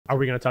Are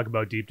we going to talk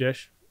about deep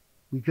dish?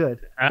 We could.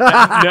 No,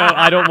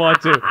 I don't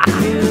want to.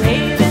 New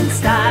Haven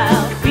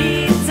style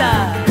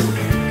pizza.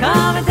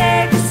 Come and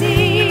take a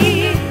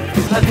seat.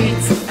 A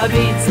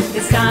beats,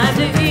 it's time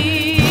to eat.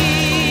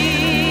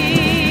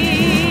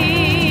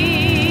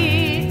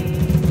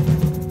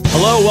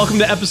 Hello, welcome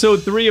to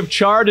episode 3 of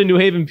Charred, a New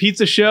Haven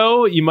pizza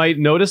show. You might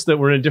notice that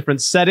we're in a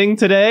different setting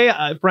today.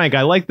 Frank,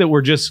 I like that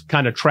we're just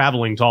kind of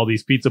traveling to all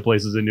these pizza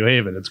places in New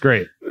Haven. It's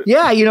great.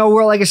 Yeah,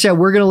 we're, like I said,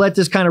 we're going to let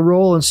this kind of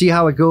roll and see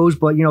how it goes.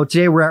 But,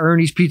 today we're at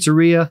Ernie's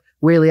Pizzeria,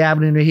 Whaley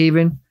Avenue, New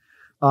Haven.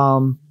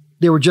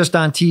 They were just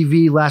on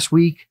TV last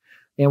week,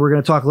 and we're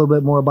going to talk a little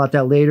bit more about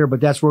that later.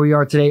 But that's where we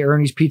are today,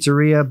 Ernie's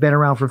Pizzeria. Been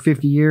around for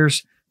 50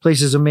 years.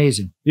 Place is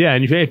amazing. Yeah,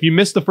 and if you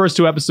missed the first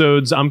 2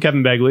 episodes, I'm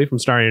Kevin Begley from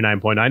Star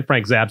 89.9,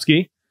 Frank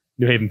Zapsky,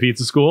 New Haven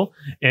Pizza School.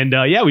 And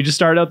we just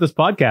started out this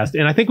podcast,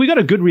 and I think we got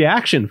a good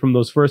reaction from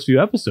those first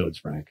few episodes,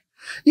 Frank.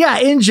 Yeah,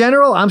 in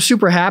general, I'm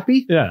super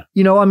happy. Yeah.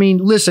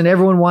 Listen,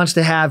 everyone wants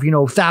to have,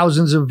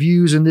 thousands of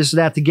views and this and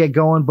that to get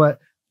going. But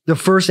the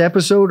first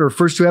episode or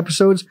first 2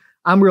 episodes,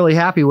 I'm really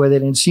happy with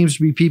it. And it seems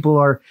to be people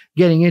are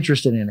getting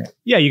interested in it.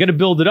 Yeah, you got to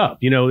build it up.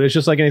 It's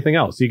just like anything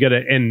else. You got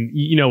to, and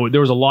there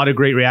was a lot of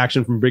great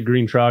reaction from Big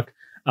Green Truck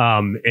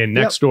and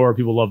Next Door.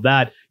 People love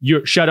that.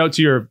 Shout out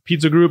to your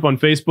pizza group on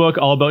Facebook,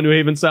 all about New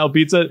Haven style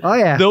pizza. Oh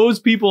yeah. Those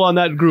people on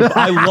that group,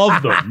 I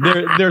love them.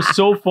 They're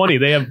so funny.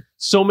 They have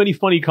so many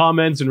funny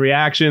comments and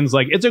reactions.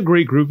 Like, it's a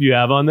great group you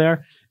have on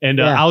there. And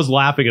I was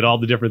laughing at all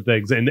the different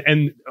things.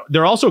 And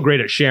they're also great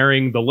at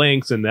sharing the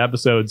links and the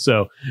episodes.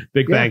 So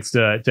big thanks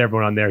to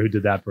everyone on there who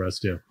did that for us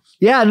too.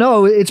 Yeah,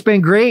 no, it's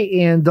been great.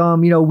 And,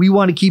 we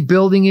want to keep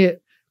building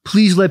it.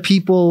 Please let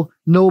people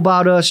know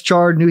about us,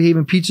 Charred New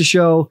Haven Pizza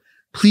Show.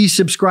 Please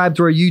subscribe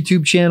to our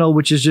YouTube channel,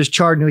 which is just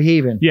Charred New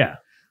Haven. Yeah.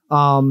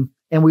 And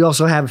we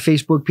also have a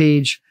Facebook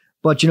page.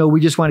 But, we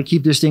just want to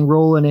keep this thing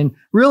rolling. And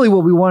really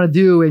what we want to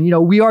do,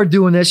 and, we are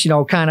doing this,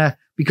 kind of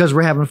because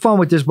we're having fun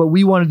with this, but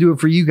we want to do it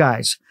for you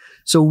guys.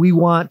 So we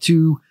want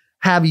to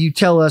have you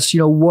tell us,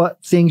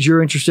 what things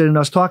you're interested in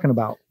us talking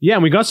about. Yeah,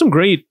 and we got some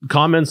great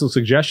comments and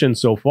suggestions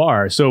so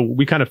far. So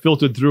we kind of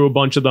filtered through a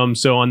bunch of them.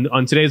 So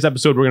on today's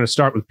episode, we're going to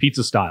start with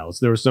pizza styles.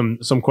 There were some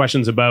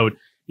questions about,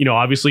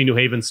 obviously New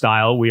Haven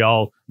style, we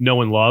all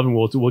know and love, and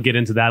we'll get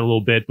into that a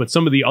little bit. But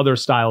some of the other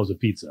styles of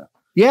pizza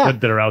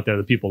that are out there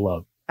that people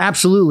love.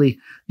 Absolutely.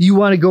 Do you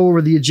want to go over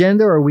the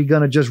agenda, or are we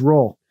going to just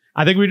roll?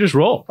 I think we just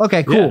roll.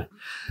 Okay, cool. Yeah.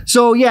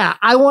 So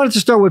I wanted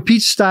to start with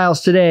pizza styles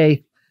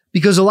today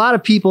because a lot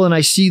of people, and I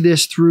see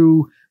this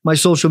through my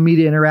social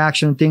media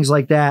interaction and things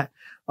like that,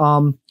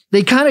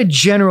 they kind of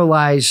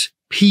generalize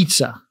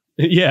pizza.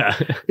 Yeah.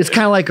 It's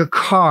kind of like a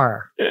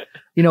car.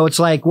 It's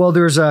like, well,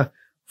 there's a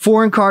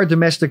foreign car,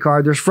 domestic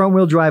car, there's front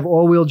wheel drive,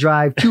 all wheel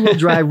drive, 2-wheel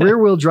drive, rear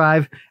wheel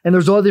drive, and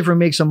there's all different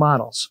makes and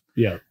models.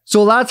 Yeah.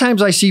 So a lot of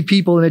times I see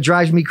people, and it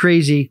drives me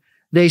crazy.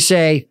 They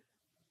say,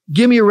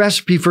 give me a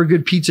recipe for a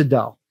good pizza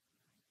dough.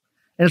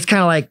 And it's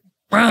kind of like,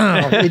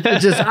 wow, it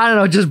just, I don't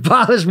know, it just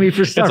bothers me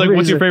for some reason. It's like,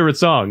 what's your favorite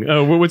song?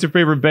 What's your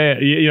favorite band?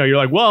 You're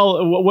like,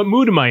 well, what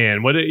mood am I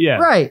in?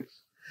 Right.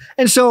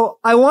 And so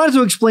I wanted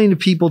to explain to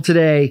people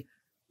today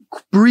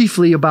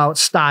briefly about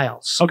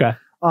styles. Okay.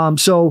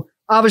 So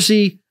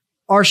obviously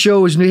our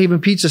show is New Haven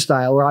Pizza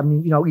Style, or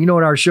you know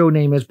what our show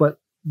name is, but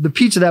the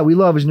pizza that we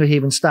love is New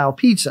Haven style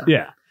pizza.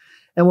 Yeah.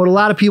 And what a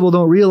lot of people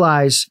don't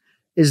realize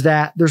is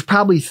that there's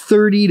probably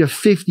 30 to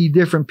 50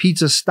 different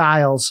pizza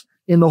styles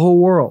in the whole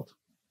world.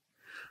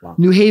 Wow.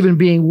 New Haven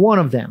being one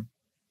of them.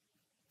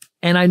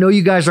 And I know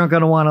you guys aren't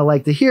going to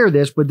want to hear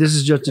this, but this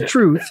is just the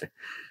truth.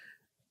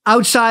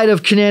 Outside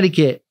of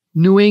Connecticut,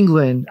 New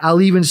England,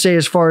 I'll even say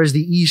as far as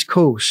the East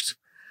Coast,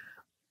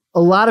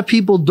 a lot of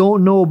people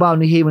don't know about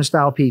New Haven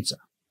style pizza.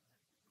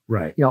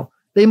 Right.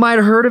 They might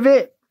have heard of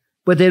it,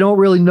 but they don't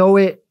really know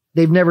it.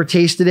 They've never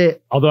tasted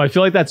it. Although I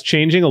feel like that's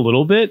changing a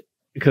little bit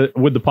because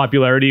with the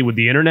popularity with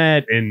the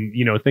internet and,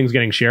 things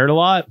getting shared a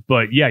lot.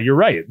 But yeah, you're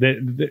right.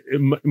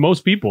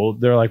 Most people,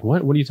 they're like,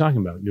 what are you talking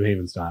about? New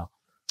Haven style.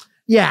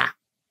 Yeah.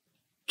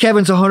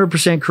 Kevin's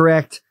 100%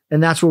 correct.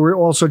 And that's what we're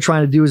also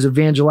trying to do is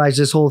evangelize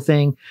this whole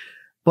thing.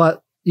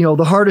 But,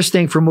 the hardest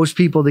thing for most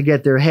people to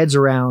get their heads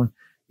around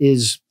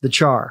is the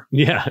char.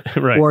 Yeah,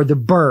 right. Or the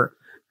burnt.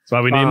 That's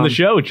why we named the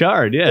show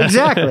Charred. Yeah,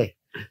 exactly.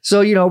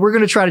 So, we're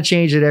going to try to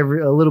change it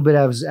a little bit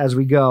as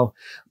we go.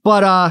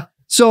 But,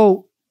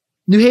 so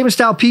New Haven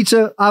style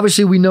pizza,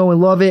 obviously we know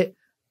and love it,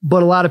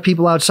 but a lot of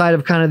people outside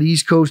of kind of the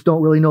East Coast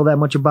don't really know that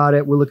much about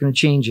it. We're looking to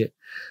change it.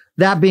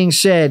 That being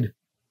said,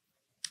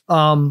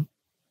 probably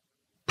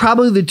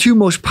the 2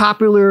 most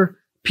popular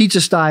pizza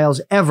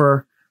styles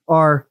ever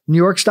are New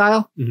York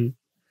style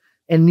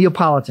and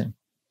Neapolitan.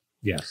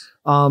 Yes.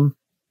 A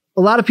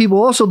lot of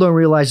people also don't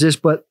realize this,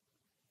 but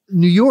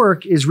New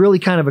York is really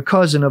kind of a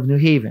cousin of New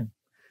Haven.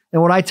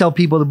 And what I tell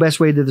people, the best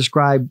way to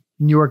describe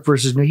New York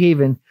versus New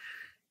Haven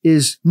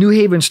is New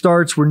Haven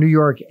starts where New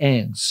York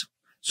ends.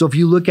 So if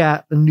you look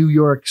at a New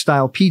York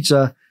style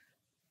pizza,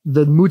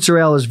 the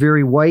mozzarella is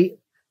very white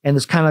and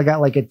it's kind of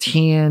got like a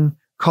tan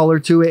color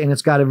to it. And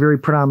it's got a very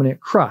predominant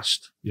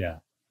crust. Yeah.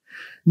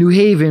 New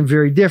Haven,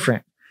 very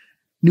different.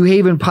 New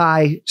Haven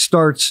pie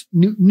starts,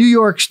 New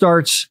York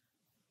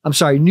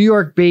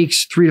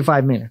bakes 3 to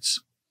 5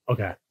 minutes.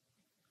 Okay.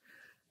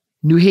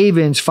 New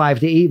Haven's 5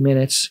 to 8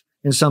 minutes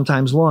and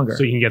sometimes longer.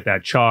 So you can get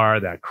that char,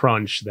 that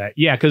crunch,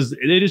 because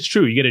it is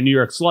true. You get a New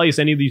York slice,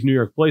 any of these New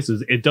York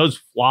places, it does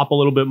flop a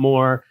little bit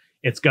more.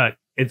 It's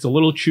a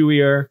little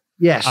chewier.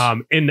 Yes.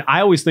 And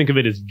I always think of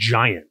it as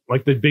giant,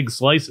 like the big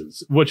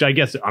slices, which I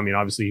guess,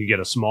 obviously you get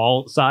a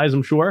small size,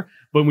 I'm sure.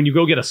 But when you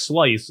go get a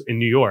slice in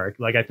New York,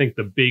 like I think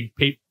the big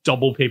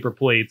double paper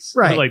plates,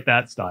 right, like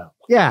that style.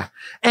 Yeah.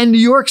 And New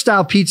York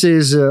style pizza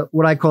is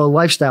what I call a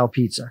lifestyle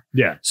pizza.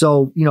 Yeah.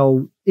 So,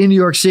 in New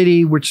York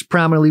City, which is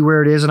prominently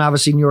where it is, and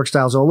obviously New York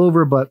style's all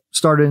over, but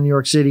started in New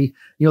York City,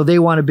 they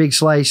want a big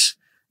slice.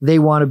 They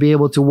want to be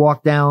able to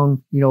walk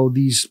down,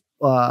 these,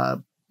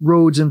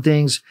 roads and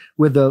things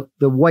with the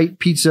white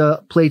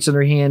pizza plates in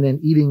their hand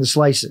and eating the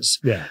slices.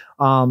 Yeah.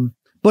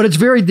 But it's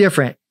very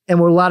different. And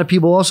what a lot of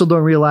people also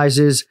don't realize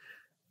is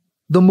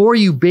the more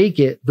you bake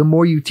it, the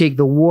more you take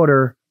the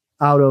water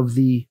out of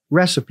the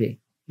recipe.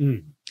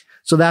 Mm.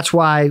 So that's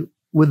why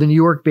with the New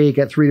York bake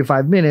at 3 to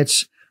 5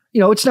 minutes,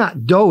 it's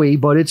not doughy,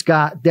 but it's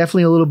got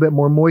definitely a little bit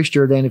more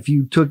moisture than if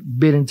you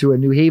bit into a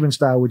New Haven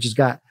style, which has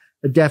got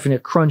a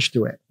definite crunch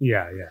to it.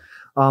 Yeah.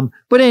 Yeah.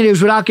 But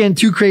anyways, without getting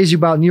too crazy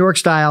about New York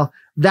style,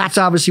 that's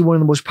obviously one of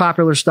the most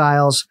popular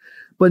styles,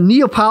 but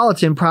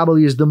Neapolitan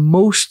probably is the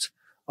most,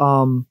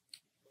 I'll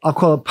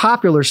call it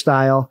popular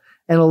style.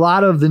 And a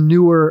lot of the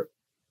newer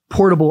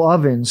portable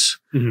ovens,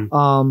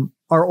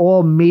 are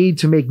all made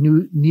to make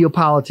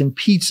Neapolitan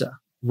pizza.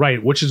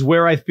 Right. Which is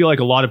where I feel like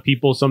a lot of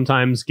people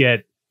sometimes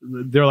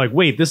they're like,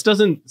 wait, this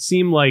doesn't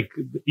seem like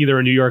either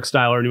a New York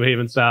style or New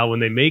Haven style when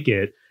they make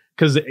it.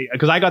 Because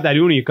I got that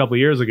uni a couple of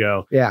years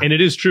ago. Yeah. And it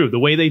is true. The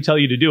way they tell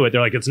you to do it,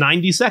 they're like, it's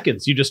 90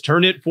 seconds. You just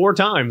turn it 4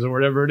 times or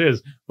whatever it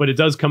is. But it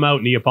does come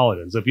out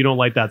Neapolitan. So if you don't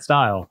like that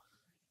style,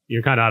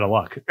 you're kind of out of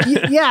luck.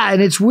 Yeah.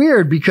 And it's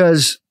weird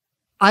because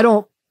I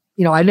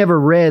never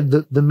read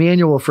the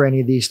manual for any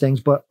of these things,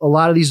 but a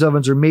lot of these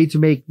ovens are made to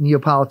make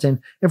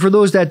Neapolitan. And for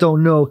those that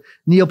don't know,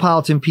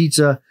 Neapolitan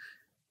pizza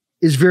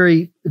is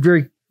very,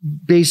 very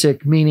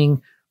basic,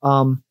 meaning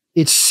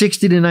it's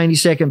 60 to 90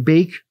 second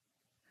bake,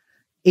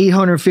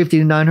 850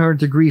 to 900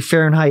 degree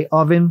Fahrenheit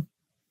oven,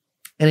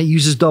 and it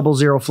uses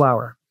 00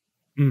 flour.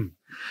 Mm.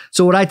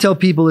 So what I tell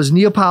people is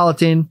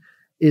Neapolitan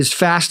is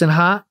fast and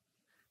hot.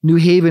 New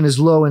Haven is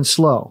low and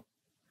slow.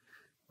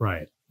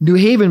 Right. New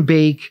Haven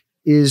bake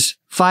is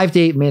 5 to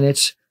 8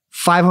 minutes,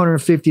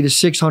 550 to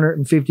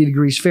 650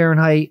 degrees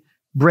Fahrenheit,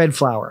 bread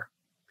flour.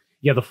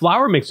 Yeah, the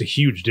flour makes a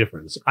huge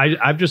difference.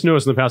 I've just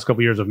noticed in the past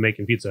couple of years of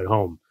making pizza at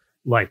home,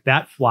 like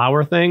that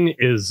flour thing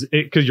is,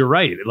 because you're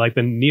right, like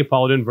the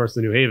Neapolitan versus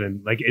the New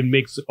Haven, like it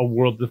makes a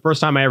world. The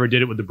first time I ever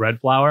did it with the bread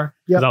flour,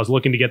 because I was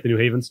looking to get the New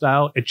Haven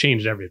style, it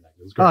changed everything.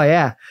 It was great. Oh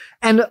yeah.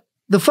 And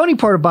the funny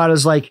part about it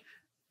is like,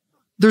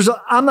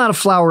 I'm not a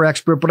flour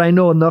expert, but I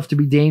know enough to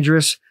be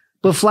dangerous,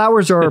 but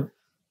flours are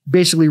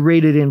basically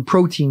rated in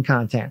protein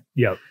content.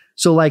 Yep.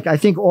 So like, I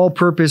think all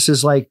purpose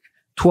is like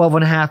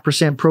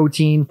 12.5%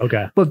 protein.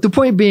 Okay. But the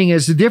point being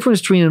is the difference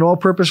between an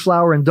all-purpose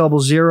flour and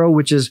 00,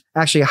 which is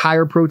actually a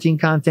higher protein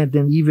content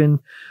than even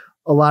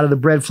a lot of the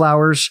bread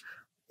flours,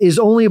 is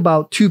only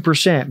about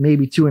 2%,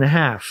 maybe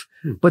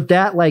 2.5%. But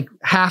that like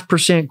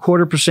 0.5%,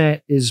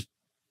 1/4% is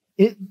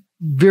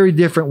very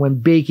different when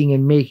baking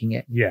and making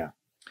it. Yeah.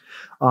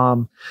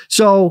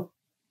 So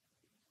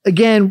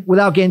again,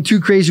 without getting too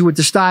crazy with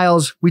the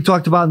styles, we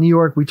talked about New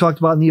York, we talked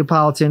about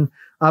Neapolitan.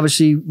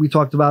 Obviously, we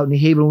talked about New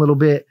Haven a little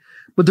bit.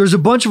 But there's a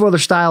bunch of other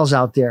styles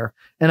out there.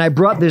 And I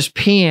brought this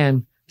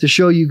pan to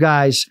show you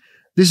guys.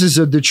 This is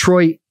a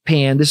Detroit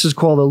pan. This is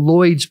called a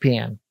Lloyd's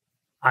pan.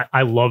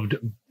 I loved,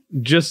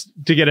 just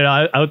to get it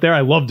out there,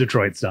 I love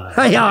Detroit style.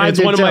 Yeah,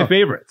 it's one of my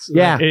favorites.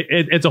 Yeah.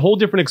 It's a whole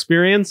different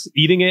experience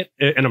eating it,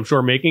 and I'm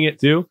sure making it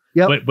too.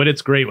 Yep. But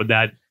it's great with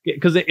that,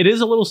 because it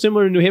is a little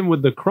similar to New Haven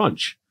with the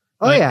crunch.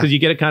 Oh, yeah. Because you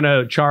get it kind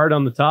of charred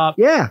on the top.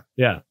 Yeah.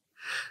 Yeah.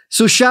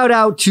 So shout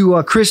out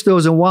to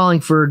Christo's in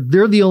Wallingford.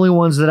 They're the only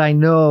ones that I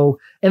know,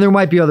 and there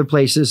might be other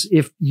places.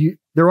 If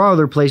there are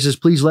other places,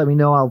 please let me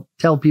know. I'll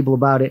tell people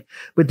about it.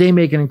 But they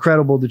make an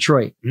incredible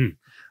Detroit.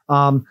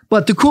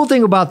 But the cool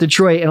thing about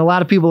Detroit, and a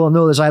lot of people don't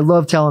know this, I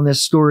love telling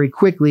this story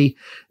quickly,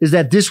 is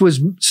that this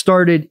was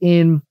started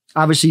in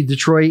obviously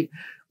Detroit,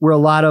 where a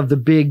lot of the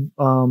big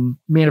car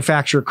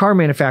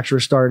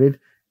manufacturers started.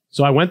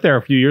 So I went there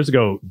a few years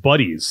ago.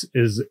 Buddies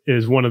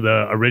is one of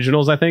the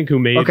originals, I think, who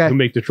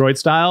make Detroit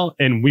style.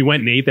 And we went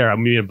and ate there.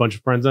 Me and a bunch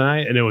of friends and I,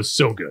 and it was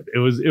so good. It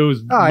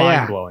was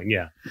mind blowing.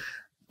 Yeah.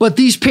 But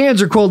these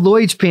pans are called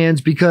Lloyd's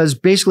pans because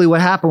basically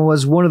what happened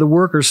was one of the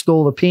workers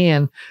stole the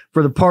pan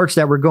for the parts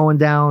that were going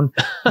down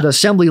the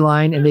assembly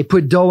line, and they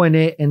put dough in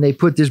it and they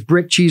put this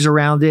brick cheese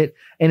around it,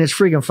 and it's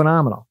freaking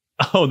phenomenal.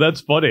 Oh, that's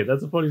funny.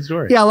 That's a funny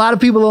story. Yeah, a lot of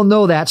people don't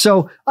know that.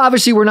 So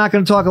obviously we're not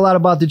going to talk a lot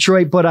about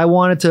Detroit, but I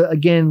wanted to,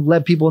 again,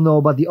 let people know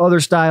about the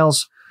other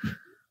styles.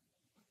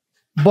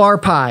 Bar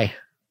pie,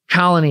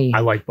 Colony.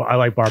 I like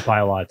bar pie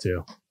a lot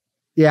too.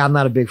 Yeah, I'm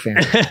not a big fan.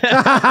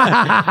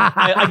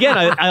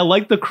 I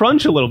like the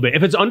crunch a little bit.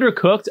 If it's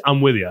undercooked,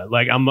 I'm with you.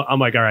 Like I'm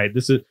like, all right,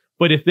 this is.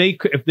 But if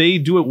they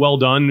do it well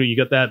done, you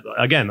get that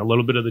again a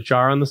little bit of the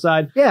char on the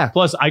side. Yeah.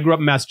 Plus, I grew up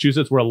in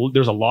Massachusetts where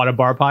there's a lot of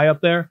bar pie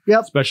up there.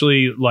 Yep.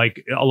 Especially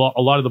like a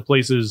lot of the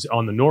places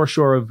on the North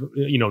Shore of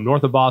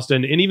north of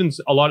Boston, and even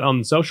a lot on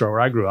the South Shore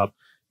where I grew up.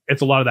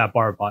 It's a lot of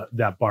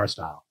that bar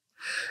style.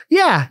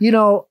 Yeah,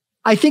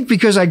 I think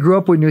because I grew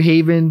up with New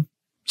Haven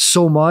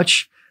so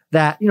much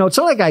that it's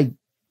not like I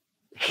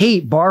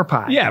hate bar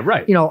pie. Yeah,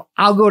 right.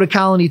 I'll go to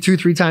Colony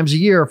 2-3 times a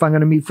year if I'm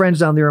going to meet friends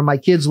down there, and my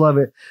kids love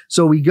it,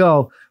 so we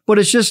go. But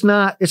it's just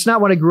not. It's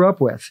not what I grew up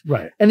with.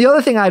 Right. And the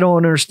other thing I don't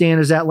understand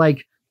is that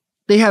like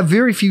they have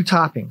very few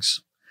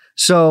toppings.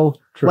 So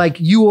True. like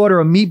you order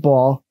a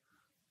meatball,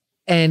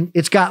 and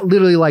it's got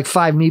literally like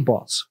 5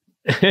 meatballs.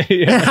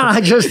 Yeah.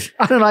 I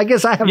don't know. I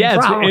guess I have a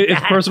problem with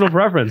it's that. personal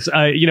preference.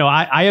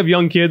 I have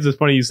young kids. It's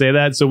funny you say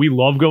that. So we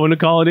love going to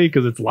Colony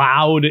because it's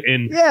loud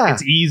and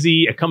it's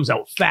easy. It comes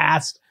out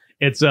fast.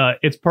 It's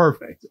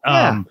perfect.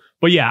 Yeah.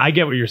 But yeah, I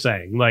get what you're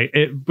saying.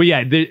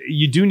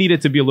 You do need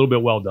it to be a little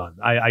bit well done.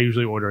 I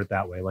usually order it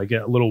that way, like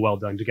a little well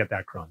done to get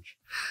that crunch.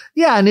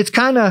 Yeah, and it's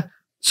kind of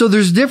so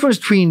there's a difference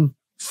between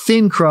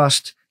thin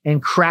crust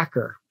and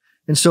cracker.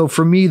 And so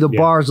for me, the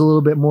bar is a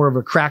little bit more of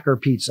a cracker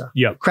pizza.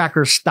 Yeah,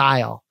 cracker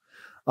style.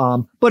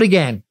 But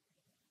again,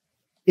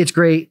 it's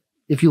great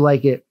if you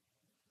like it.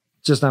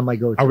 It's just not my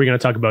go-to. Are we going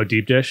to talk about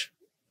deep dish?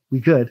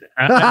 We could.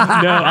 No,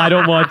 I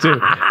don't want to.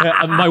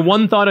 My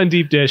one thought on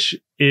deep dish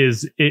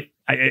is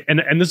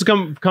and this is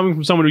coming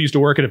from someone who used to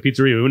work at a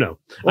pizzeria, Uno.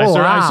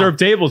 I served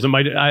tables, and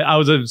I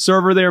was a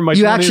server there. In my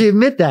 20s. Actually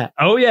admit that?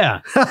 Oh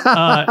yeah,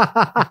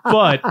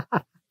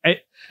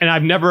 and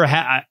I've never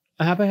had.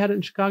 Have I had it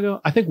in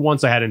Chicago? I think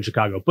once I had it in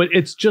Chicago, but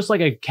it's just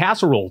like a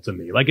casserole to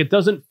me. Like it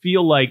doesn't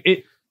feel like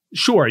it.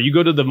 Sure, you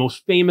go to the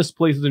most famous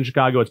places in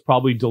Chicago, it's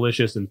probably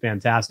delicious and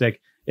fantastic.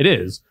 It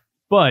is.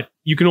 But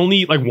you can only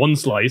eat like one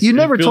slice. You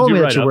never told me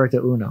that you up. worked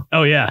at Uno.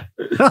 Oh, yeah.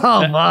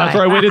 Oh, my. That's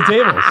where I waited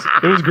tables.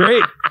 It was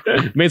great.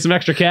 Made some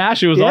extra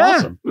cash. It was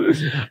awesome.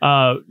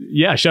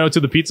 Shout out to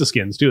the Pizza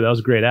Skins, too. That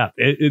was a great app.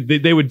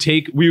 We would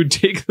take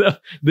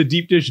the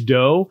deep dish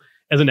dough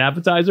as an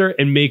appetizer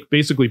and make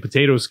basically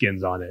potato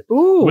skins on it.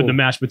 Ooh. With the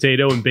mashed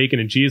potato and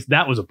bacon and cheese.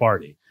 That was a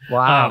party.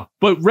 Wow.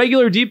 But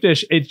regular deep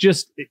dish, I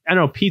don't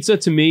know, pizza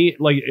to me,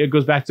 like it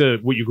goes back to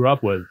what you grew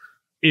up with.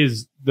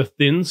 Is the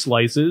thin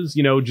slices,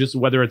 just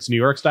whether it's New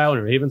York style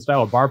or New Haven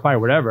style or bar pie or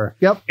whatever.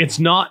 Yep. It's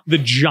not the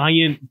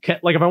giant,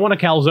 like if I want a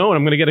calzone,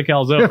 I'm going to get a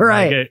calzone.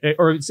 Right.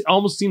 Or it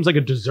almost seems like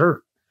a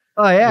dessert.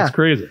 Oh, yeah. It's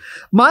crazy.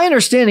 My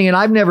understanding, and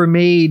I've never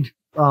made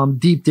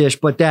deep dish,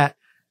 but that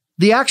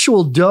the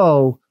actual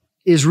dough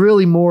is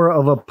really more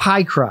of a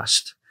pie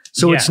crust.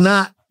 So It's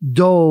not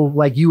dough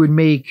like you would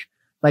make,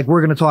 like we're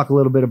going to talk a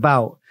little bit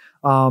about.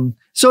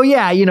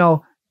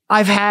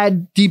 I've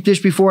had deep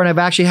dish before, and I've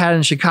actually had it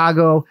in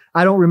Chicago.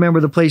 I don't remember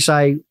the place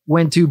I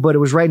went to, but it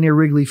was right near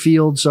Wrigley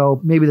Field. So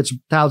maybe that's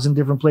 1,000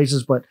 different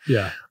places. But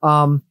yeah.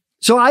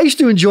 So I used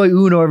to enjoy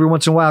Uno every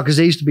once in a while because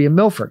they used to be in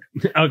Milford.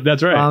 Oh,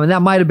 that's right. And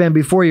that might have been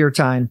before your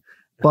time,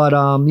 but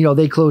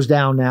they closed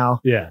down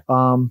now. Yeah.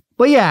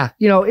 But yeah,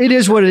 it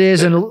is what it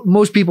is, and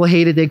most people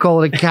hate it. They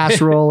call it a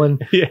casserole,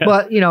 and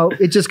but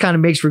it just kind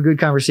of makes for good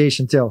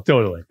conversation too.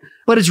 Totally.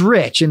 But it's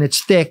rich and it's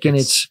thick and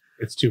it's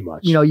too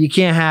much. You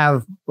can't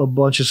have a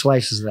bunch of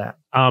slices of that.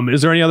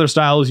 Is there any other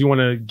styles you want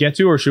to get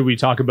to, or should we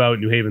talk about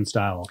New Haven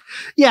style?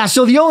 Yeah.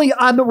 So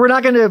we're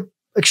not going to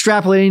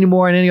extrapolate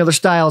anymore on any other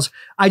styles.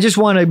 I just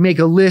want to make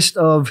a list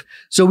of,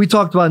 so we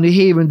talked about New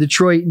Haven,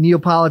 Detroit,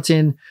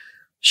 Neapolitan,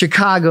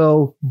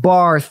 Chicago,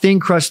 bar, thin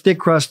crust, thick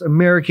crust,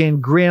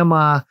 American,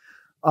 grandma,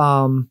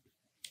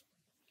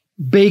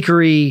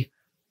 bakery.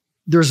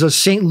 There's a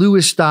St.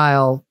 Louis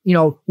style.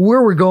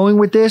 Where we're going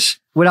with this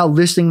without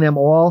listing them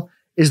all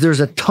is there's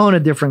a ton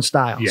of different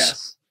styles.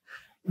 Yes.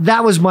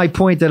 That was my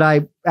point that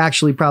I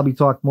actually probably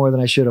talked more than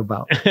I should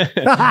about.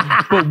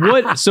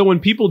 But so when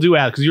people do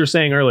ask, because you were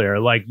saying earlier,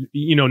 like,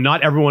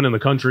 not everyone in the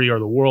country or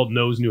the world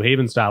knows New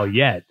Haven style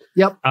yet.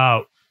 Yep.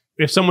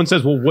 If someone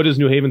says, well, what is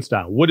New Haven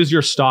style? What is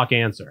your stock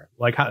answer?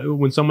 Like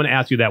when someone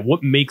asks you that,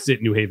 what makes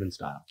it New Haven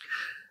style?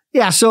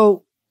 Yeah.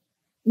 So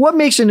what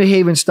makes it New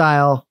Haven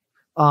style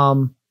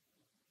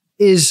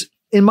is,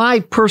 in my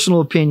personal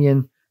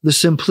opinion, the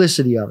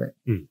simplicity of it.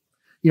 Mm.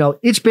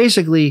 It's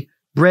basically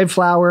bread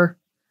flour,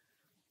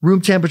 room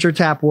temperature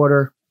tap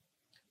water,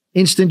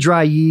 instant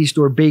dry yeast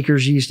or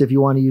baker's yeast if you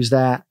want to use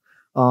that,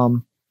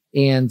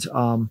 and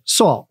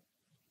salt.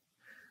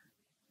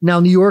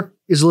 Now, New York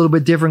is a little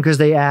bit different because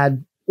they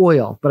add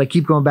oil, but I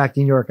keep going back to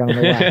New York. I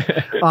don't know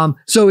why.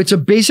 So it's a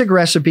basic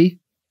recipe.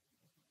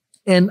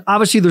 And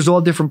obviously there's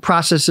all different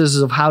processes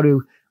of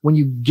when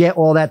you get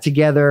all that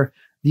together,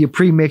 do you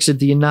pre-mix it?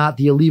 Do you not?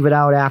 Do you leave it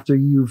out after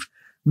you've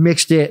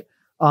mixed it?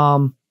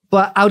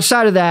 But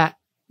outside of that,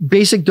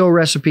 basic dough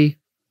recipe,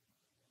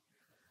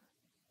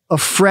 a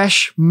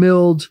fresh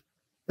milled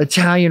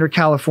Italian or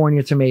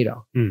California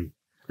tomato. Mm.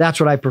 That's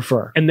what I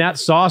prefer. And that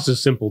sauce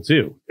is simple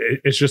too.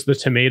 It's just the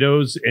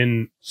tomatoes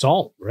and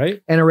salt,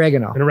 right? And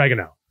oregano.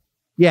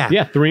 Yeah.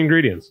 Yeah, 3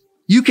 ingredients.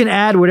 You can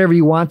add whatever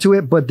you want to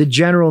it, but the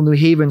general New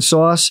Haven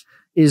sauce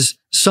is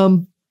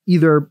some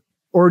either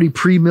already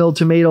pre-milled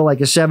tomato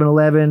like a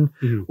 7-Eleven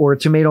or a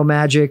Tomato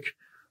Magic.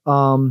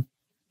 Or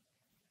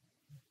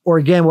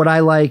again, what I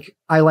like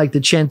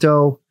the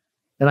Cento,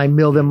 and I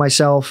mill them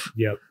myself.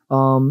 Yep.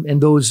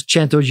 And those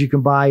Centos you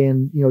can buy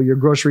in, your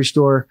grocery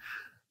store.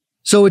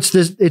 So it's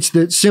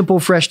the simple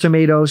fresh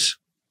tomatoes,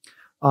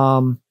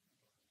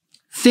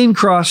 thin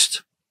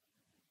crust,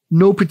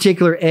 no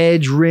particular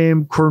edge,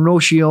 rim,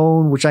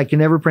 cornocione, which I can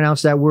never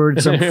pronounce that word.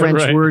 It's some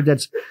French Right. word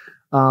that's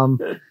kind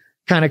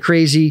of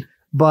crazy.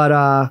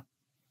 But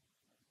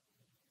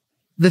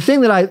the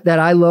thing that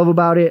I love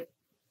about it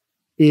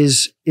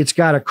is it's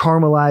got a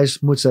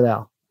caramelized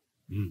mozzarella.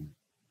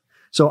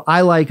 So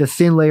I like a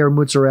thin layer of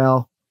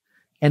mozzarella,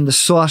 and the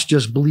sauce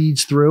just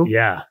bleeds through.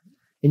 Yeah.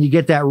 And you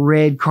get that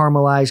red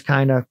caramelized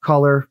kind of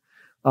color.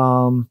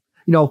 That's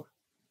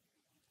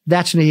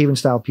New Haven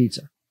style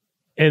pizza.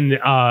 And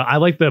I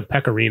like the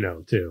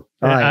pecorino too.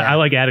 Oh, yeah. I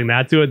like adding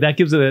that to it. That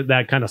gives it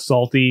that kind of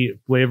salty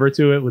flavor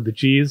to it with the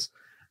cheese.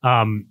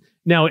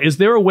 Now, is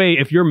there a way,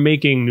 if you're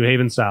making New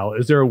Haven style,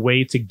 is there a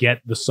way to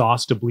get the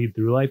sauce to bleed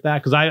through like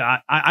that? Because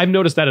I've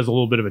noticed that as a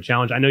little bit of a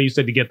challenge. I know you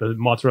said to get the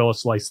mozzarella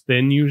slice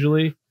thin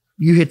usually.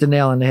 You hit the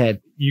nail on the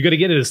head. You got to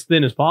get it as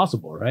thin as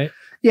possible, right?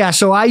 Yeah.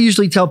 So I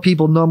usually tell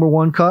people number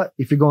 1 cut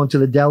if you're going to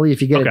the deli,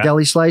 if you get Okay. a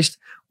deli sliced,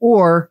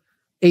 or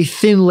a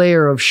thin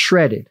layer of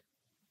shredded.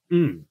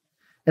 Mm.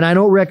 And I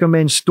don't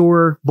recommend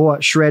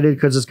store-bought shredded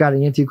because it's got an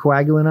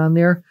anticoagulant on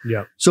there.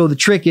 Yeah. So the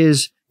trick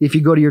is, if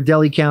you go to your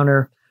deli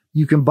counter,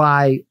 you can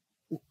buy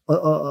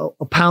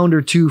a pound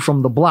or 2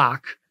 from the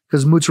block,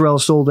 because mozzarella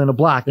is sold in a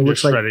block. It And looks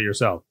just like shred it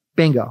yourself.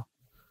 bingo.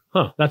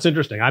 Huh, that's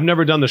interesting. I've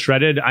never done the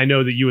shredded. I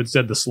know that you had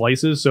said the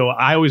slices, so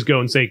I always go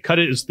and say cut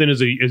it as thin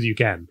as you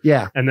can,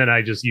 Yeah. and then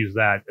I just use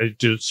that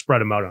to spread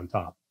them out on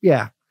top.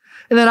 Yeah.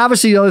 And then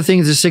obviously the other thing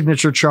is the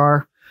signature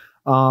char,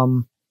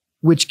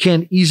 which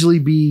can easily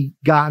be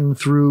gotten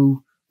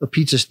through a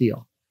pizza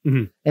steel.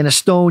 Mhm. And a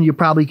stone, you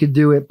probably could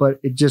do it,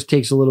 but it just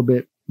takes a little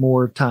bit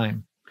more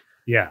time.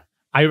 Yeah.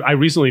 I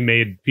recently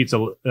made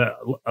pizza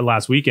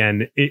last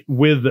weekend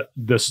with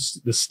the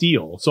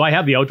steel. So I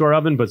have the outdoor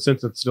oven, but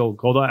since it's still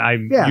cold, I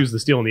use the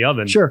steel in the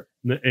oven. Sure.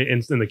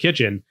 In the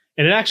kitchen.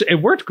 And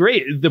it worked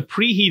great. The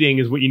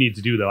preheating is what you need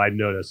to do, though, I've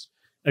noticed.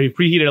 I mean,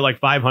 preheat it at like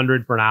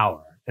 500 for an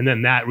hour, and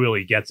then that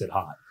really gets it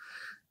hot.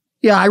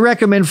 Yeah, I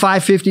recommend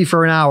 550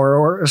 for an hour,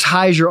 or as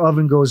high as your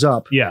oven goes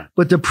up. Yeah.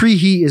 But the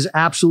preheat is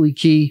absolutely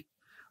key.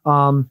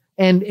 And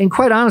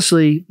quite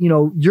honestly,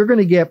 you're going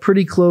to get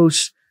pretty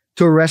close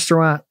to a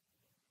restaurant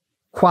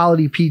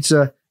quality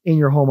pizza in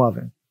your home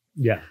oven.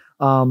 Yeah.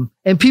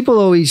 And people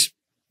always,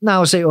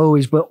 not say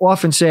always, but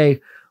often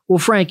say, well,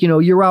 Frank,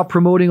 you're out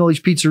promoting all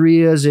these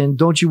pizzerias, and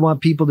don't you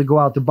want people to go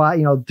out to buy,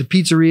 the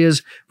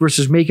pizzerias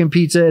versus making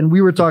pizza? And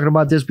we were talking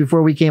about this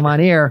before we came on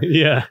air.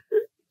 Yeah.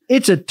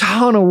 It's a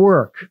ton of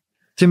work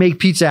to make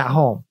pizza at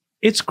home.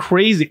 It's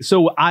crazy.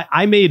 So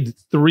I made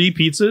 3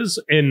 pizzas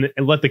and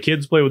let the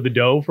kids play with the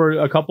dough for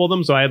a couple of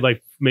them. So I had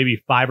like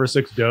maybe 5 or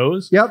 6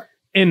 doughs. Yep.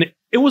 And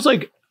it was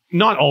like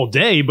not all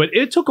day, but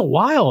it took a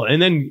while.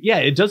 And then, yeah,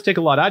 it does take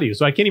a lot out of you.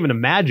 So I can't even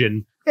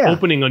imagine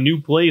opening a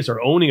new place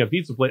or owning a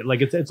pizza place.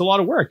 Like it's a lot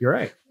of work. You're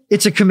right.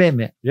 It's a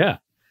commitment. Yeah.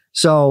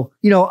 So,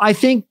 I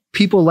think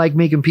people like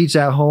making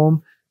pizza at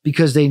home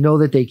because they know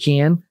that they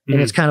can, and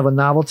it's kind of a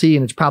novelty,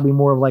 and it's probably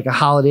more of like a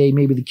holiday.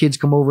 Maybe the kids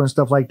come over and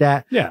stuff like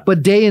that. Yeah.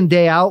 But day in,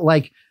 day out,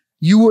 like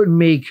you wouldn't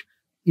make,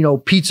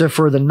 pizza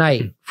for the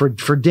night for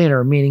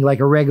dinner, meaning like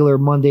a regular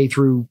Monday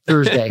through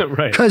Thursday,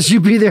 Right. Because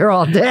you'd be there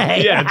all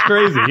day. Yeah, it's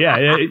crazy. Yeah,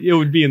 it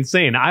would be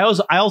insane. I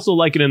also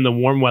like it in the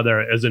warm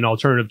weather as an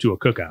alternative to a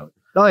cookout.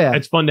 Oh yeah.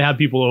 It's fun to have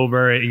people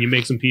over and you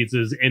make some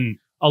pizzas. And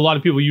a lot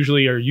of people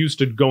usually are used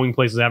to going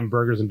places having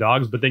burgers and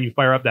dogs, but then you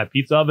fire up that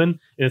pizza oven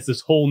and it's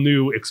this whole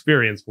new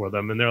experience for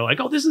them. And they're like,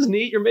 oh, this is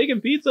neat. You're making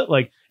pizza.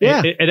 Like,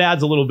 Yeah. it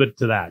adds a little bit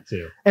to that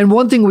too. And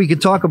one thing we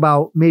could talk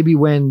about maybe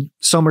when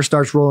summer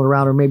starts rolling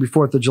around, or maybe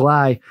 4th of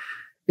July,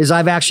 is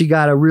I've actually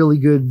got a really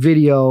good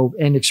video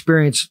and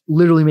experience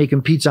literally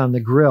making pizza on the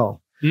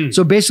grill.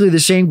 So basically the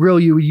same grill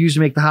you would use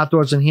to make the hot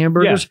dogs and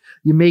hamburgers,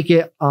 you make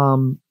it,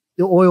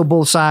 oil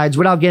both sides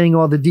without getting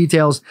all the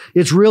details.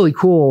 It's really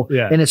cool.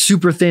 Yeah. And it's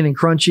super thin and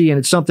crunchy, and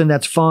it's something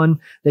that's fun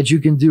that you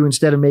can do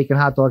instead of making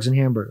hot dogs and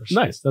hamburgers.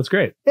 Nice. That's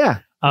great. Yeah.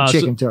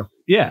 Chicken too.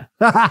 Yeah.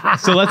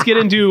 So let's get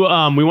into,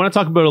 we want to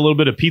talk about a little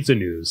bit of pizza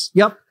news.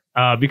 Yep.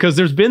 Because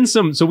there's been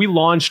so we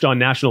launched on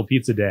National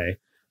Pizza Day,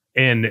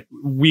 and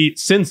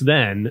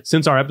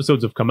since our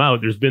episodes have come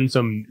out, there's been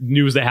some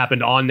news that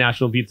happened on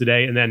National Pizza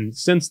Day. And then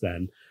since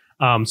then,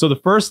 so the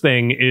first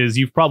thing is,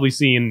 you've probably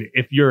seen,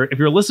 if you're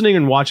listening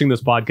and watching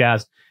this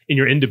podcast and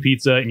you're into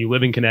pizza and you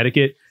live in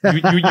Connecticut,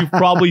 you've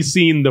probably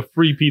seen the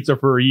free pizza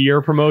for a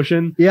year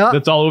promotion. Yeah.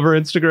 That's all over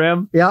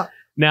Instagram. Yeah.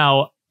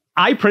 Now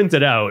I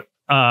printed out,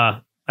 I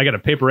got a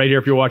paper right here.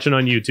 If you're watching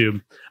on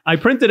YouTube, I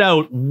printed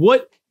out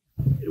what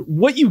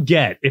you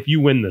get if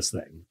you win this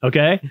thing.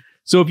 Okay.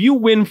 So if you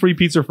win free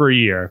pizza for a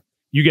year,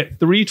 you get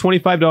 3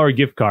 $25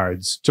 gift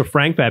cards to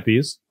Frank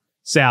Pepe's,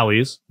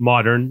 Sally's,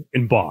 Modern,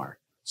 and Bar.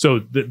 So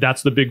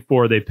that's the big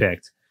four they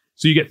picked.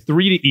 So you get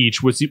 3 to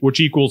each, which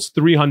equals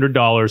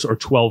 $300 or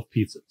 12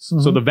 pizzas.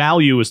 So the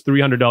value is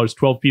 $300,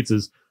 12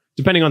 pizzas,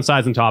 depending on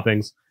size and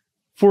toppings,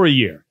 for a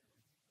year.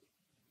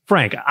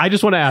 Frank, I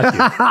just want to ask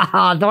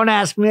you. Don't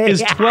ask me.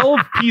 Is 12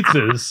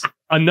 pizzas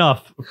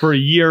enough for a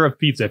year of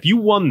pizza? If you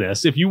won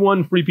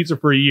free pizza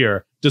for a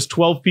year, does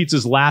 12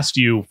 pizzas last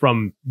you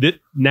from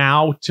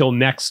now till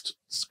next,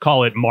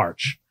 call it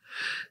March?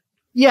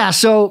 Yeah.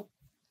 So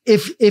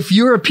if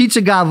you're a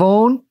pizza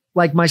gavone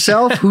like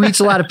myself, who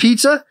eats a lot of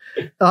pizza,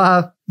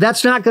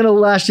 that's not going to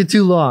last you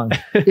too long.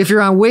 If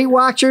you're on Weight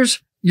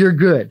Watchers, you're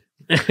good.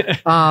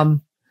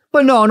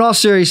 But no, in all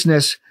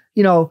seriousness,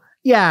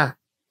 yeah,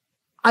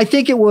 I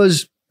think it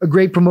was a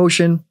great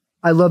promotion.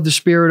 I love the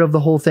spirit of the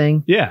whole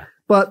thing. Yeah.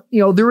 But,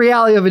 the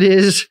reality of it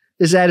is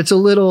that it's a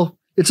little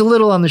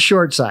on the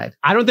short side.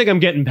 I don't think I'm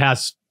getting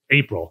past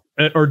April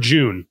or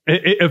June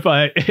if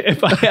I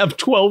have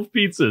 12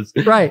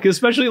 pizzas. Right.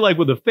 Especially like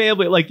with a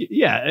family, like,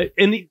 yeah.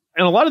 And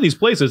a lot of these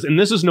places, and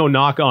this is no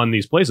knock on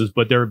these places,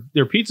 but their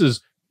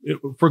pizzas,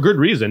 for good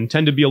reason,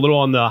 tend to be a little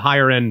on the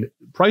higher end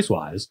price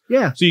wise.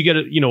 Yeah. So you get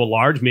a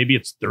large, maybe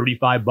it's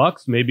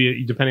 $35,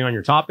 maybe depending on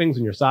your toppings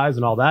and your size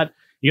and all that.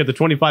 You get the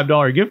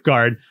 $25 gift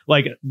card.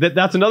 Like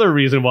that's another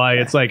reason why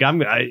it's like, I'm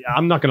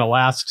not going to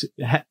last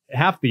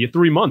half the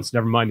 3 months,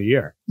 never mind a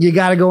year. You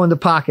got to go in the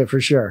pocket for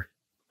sure.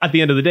 At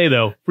the end of the day,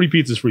 though, free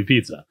pizza is free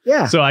pizza.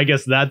 Yeah. So I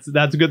guess that's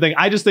a good thing.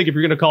 I just think if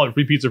you're going to call it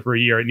free pizza for a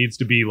year, it needs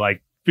to be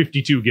like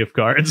 52 gift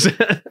cards.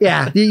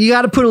 Yeah. You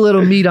got to put a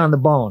little meat on the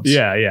bones.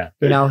 Yeah. Yeah.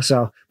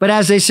 But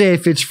as they say,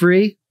 if it's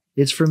free,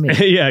 it's for me.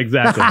 Yeah,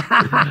 exactly.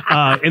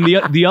 And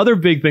the other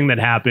big thing that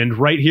happened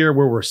right here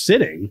where we're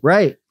sitting.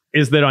 Right.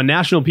 Is that on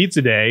National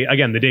Pizza Day,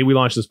 again, the day we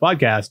launched this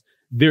podcast,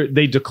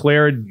 they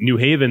declared New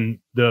Haven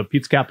the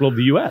pizza capital of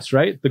the U.S.,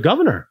 right? The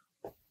governor.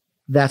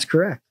 That's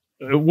correct.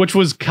 Which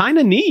was kind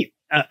of neat.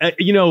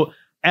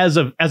 As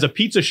a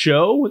pizza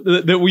show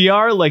that we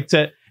are,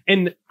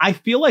 and I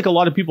feel like a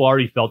lot of people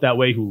already felt that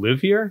way who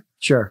live here.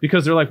 Sure.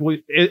 Because they're like, well,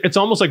 it's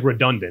almost like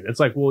redundant. It's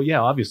like, well,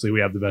 yeah, obviously we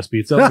have the best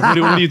pizza. What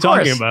are you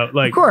talking about?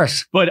 Like, of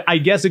course. But I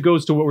guess it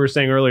goes to what we were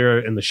saying earlier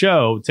in the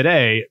show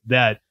today,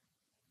 that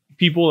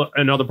people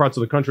in other parts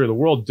of the country or the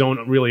world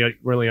don't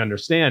really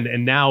understand.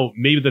 And now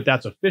maybe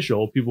that's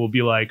official. People will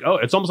be like, oh,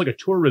 it's almost like a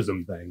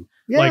tourism thing.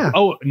 Yeah. Like,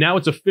 oh, now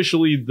it's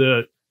officially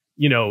the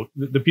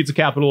pizza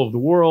capital of the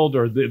world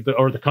or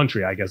the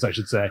country, I guess I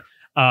should say.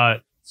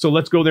 So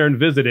let's go there and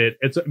visit it.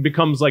 It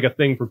becomes like a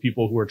thing for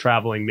people who are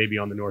traveling maybe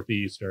on the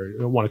Northeast or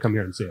want to come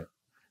here and see it.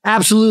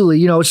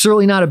 Absolutely. It's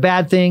certainly not a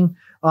bad thing.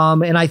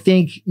 And I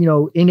think,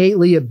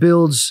 innately it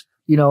builds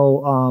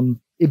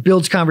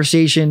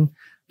conversation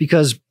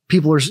because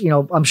people are,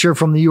 I'm sure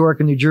from New York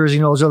and New Jersey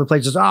and all those other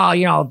places,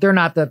 they're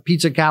not the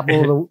pizza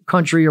capital of the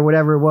country or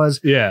whatever it was.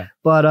 Yeah.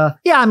 But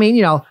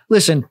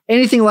listen,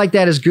 anything like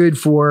that is good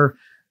for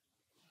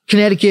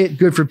Connecticut,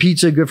 good for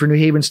pizza, good for New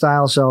Haven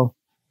style. So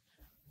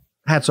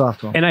hats off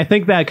to them. And I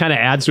think that kind of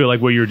adds to it,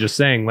 like what you were just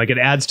saying, like it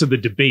adds to the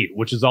debate,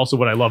 which is also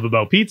what I love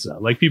about pizza.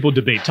 Like people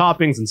debate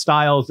toppings and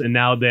styles, and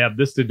now they have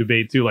this to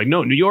debate too. Like,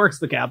 no, New York's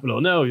the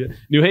capital. No,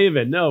 New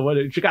Haven.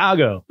 No,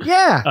 Chicago.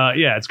 Yeah.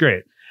 Yeah, it's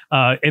great.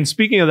 And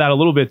speaking of that a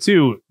little bit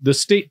too, the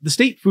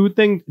state food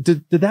thing,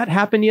 did that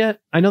happen yet?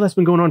 I know that's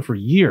been going on for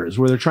years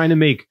where they're trying to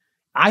make,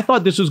 I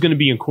thought this was going to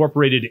be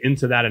incorporated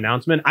into that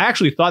announcement. I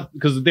actually thought,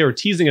 because they were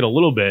teasing it a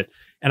little bit,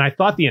 and I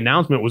thought the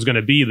announcement was going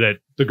to be that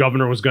the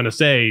governor was going to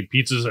say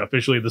pizza is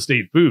officially the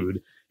state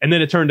food. And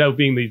then it turned out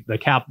being the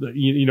cap, what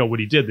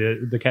he did,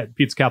 the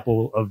pizza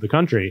capital of the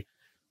country.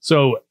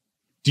 So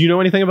do you know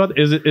anything about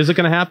it? Is it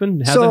going to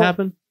happen? Has it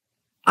happened?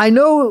 I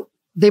know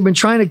they've been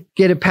trying to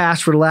get it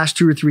passed for the last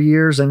 2 or 3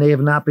 years, and they have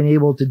not been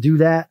able to do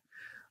that.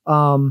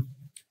 I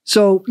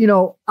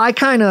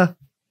kind of,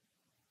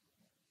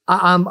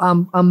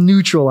 I'm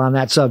neutral on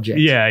that subject.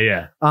 Yeah.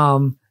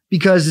 Yeah.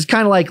 Because it's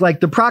kind of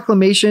like the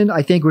proclamation,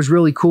 I think was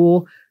really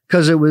cool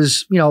because it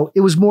was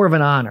more of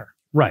an honor.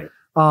 Right.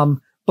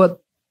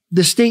 But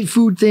the state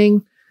food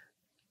thing,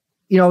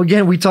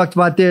 again, we talked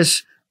about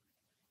this.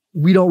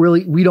 We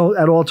don't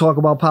at all talk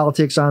about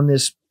politics on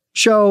this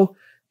show.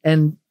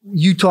 And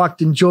you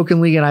talked and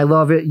jokingly, and I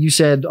love it. You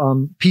said,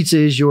 pizza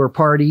is your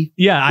party.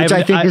 Yeah. Which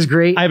I think is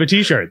great. I have a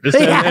t-shirt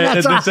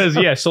that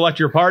says, select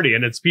your party,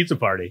 and it's pizza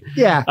party.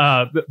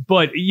 Yeah.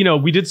 But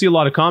we did see a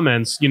lot of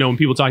comments, when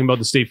people talking about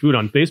the state food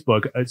on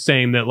Facebook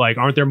saying that, like,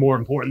 aren't there more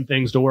important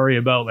things to worry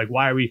about? Like,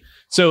 why are we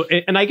so,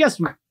 and I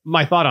guess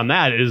my thought on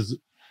that is,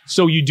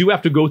 so you do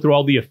have to go through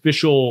all the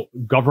official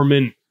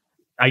government,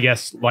 I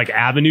guess, like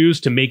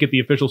avenues to make it the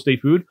official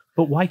state food.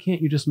 But why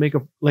can't you just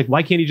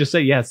why can't you just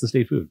say, yeah, it's the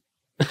state food?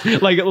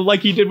 like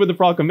he did with the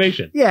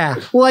proclamation. Yeah.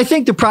 Well, I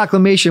think the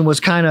proclamation was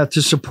kind of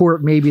to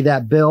support maybe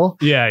that bill.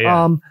 Yeah.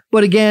 Yeah.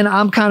 But again,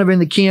 I'm kind of in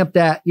the camp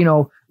that,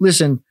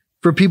 listen,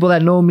 for people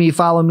that know me,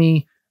 follow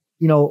me,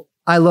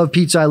 I love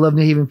pizza. I love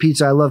New Haven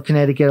pizza. I love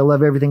Connecticut. I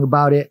love everything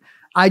about it.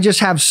 I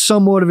just have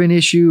somewhat of an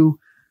issue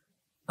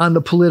on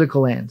the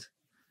political end.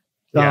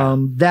 Yeah.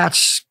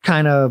 That's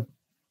kind of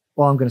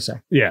all I'm going to say.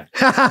 Yeah.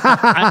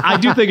 I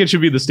do think it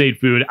should be the state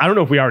food. I don't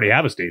know if we already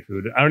have a state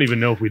food. I don't even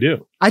know if we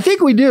do. I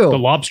think we do. The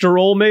lobster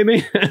roll,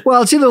 maybe?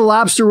 Well, it's either the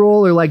lobster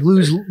roll or like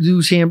lose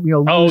ham,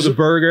 lose, the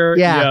burger.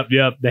 Yeah.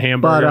 Yep. The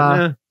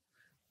hamburger.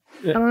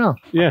 But, I don't know.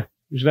 Yeah.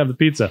 We should have the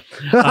pizza.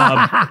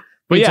 But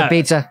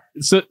pizza.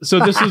 So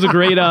this is a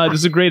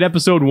great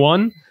episode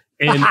 1.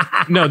 And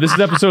no, this is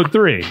episode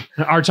 3.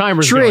 Our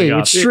timer's going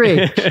up. It's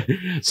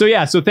 3.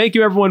 So thank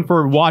you everyone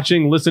for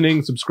watching,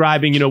 listening,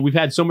 subscribing. We've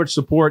had so much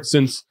support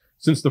since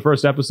the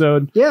first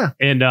episode. Yeah.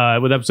 And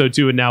with episode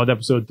 2 and now with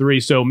episode 3.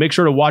 So make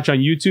sure to watch on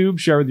YouTube,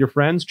 share with your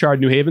friends, Charred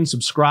New Haven,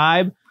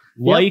 subscribe,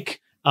 like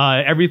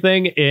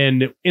everything,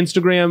 and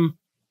Instagram,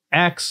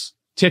 X,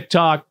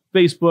 TikTok,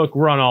 Facebook,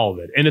 we're on all of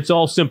it. And it's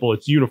all simple.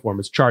 It's uniform.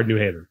 It's Charred New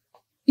Haven.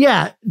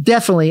 Yeah,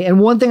 definitely. And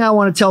one thing I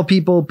want to tell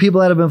people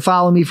that have been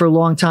following me for a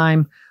long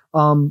time,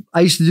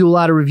 I used to do a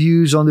lot of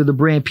reviews under the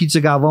brand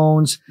Pizza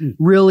Gavones.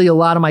 Really, a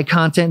lot of my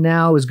content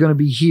now is going to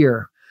be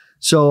here.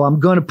 So I'm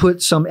going to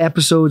put some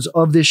episodes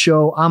of this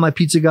show on my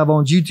Pizza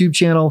Gavones YouTube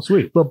channel.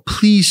 Sweet. But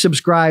please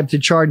subscribe to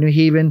Charred New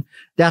Haven.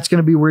 That's going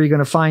to be where you're going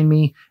to find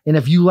me. And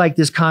if you like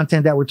this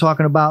content that we're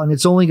talking about, and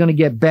it's only going to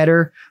get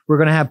better, we're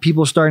going to have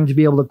people starting to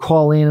be able to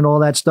call in and all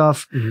that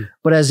stuff.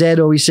 But as Ed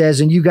always says,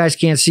 and you guys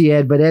can't see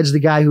Ed, but Ed's the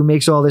guy who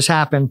makes all this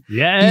happen.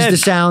 Yeah, he's the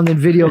sound and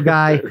video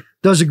guy,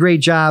 does a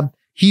great job.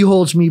 He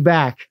holds me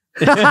back.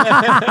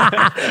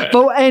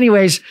 But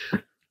anyways,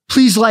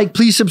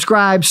 please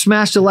subscribe,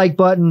 smash the like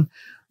button.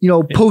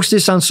 Post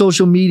this on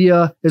social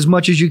media as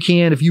much as you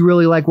can if you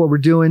really like what we're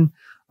doing.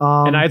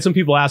 And I had some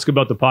people ask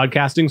about the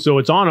podcasting. So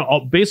it's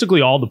on basically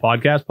all the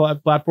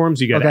podcast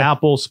platforms. You got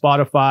Apple,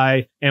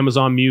 Spotify,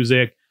 Amazon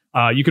Music.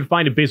 You can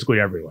find it basically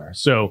everywhere.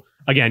 So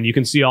again, you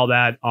can see all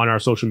that on our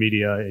social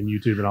media and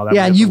YouTube and all that.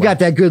 Yeah, and you've got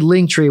that good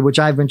link tree, which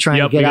I've been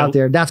trying to get out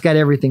there. That's got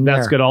everything there.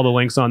 That's got all the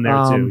links on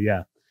there too.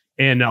 Yeah.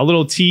 And a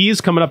little tease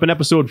coming up in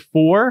episode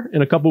 4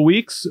 in a couple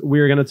weeks.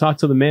 We're going to talk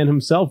to the man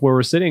himself where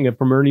we're sitting at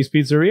from Ernie's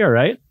Pizzeria,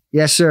 right?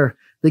 Yes, sir.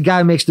 The guy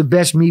who makes the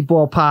best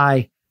meatball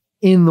pie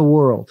in the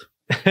world.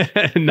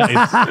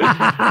 Nice.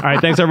 All right.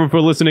 Thanks everyone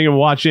for listening and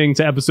watching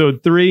to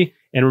episode 3.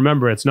 And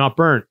remember, it's not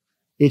burnt.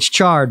 It's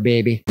charred,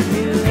 baby.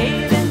 New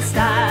Haven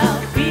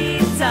style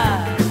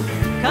pizza.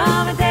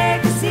 Come and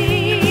take a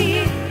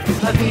seat.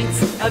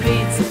 A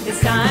beats,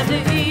 it's time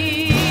to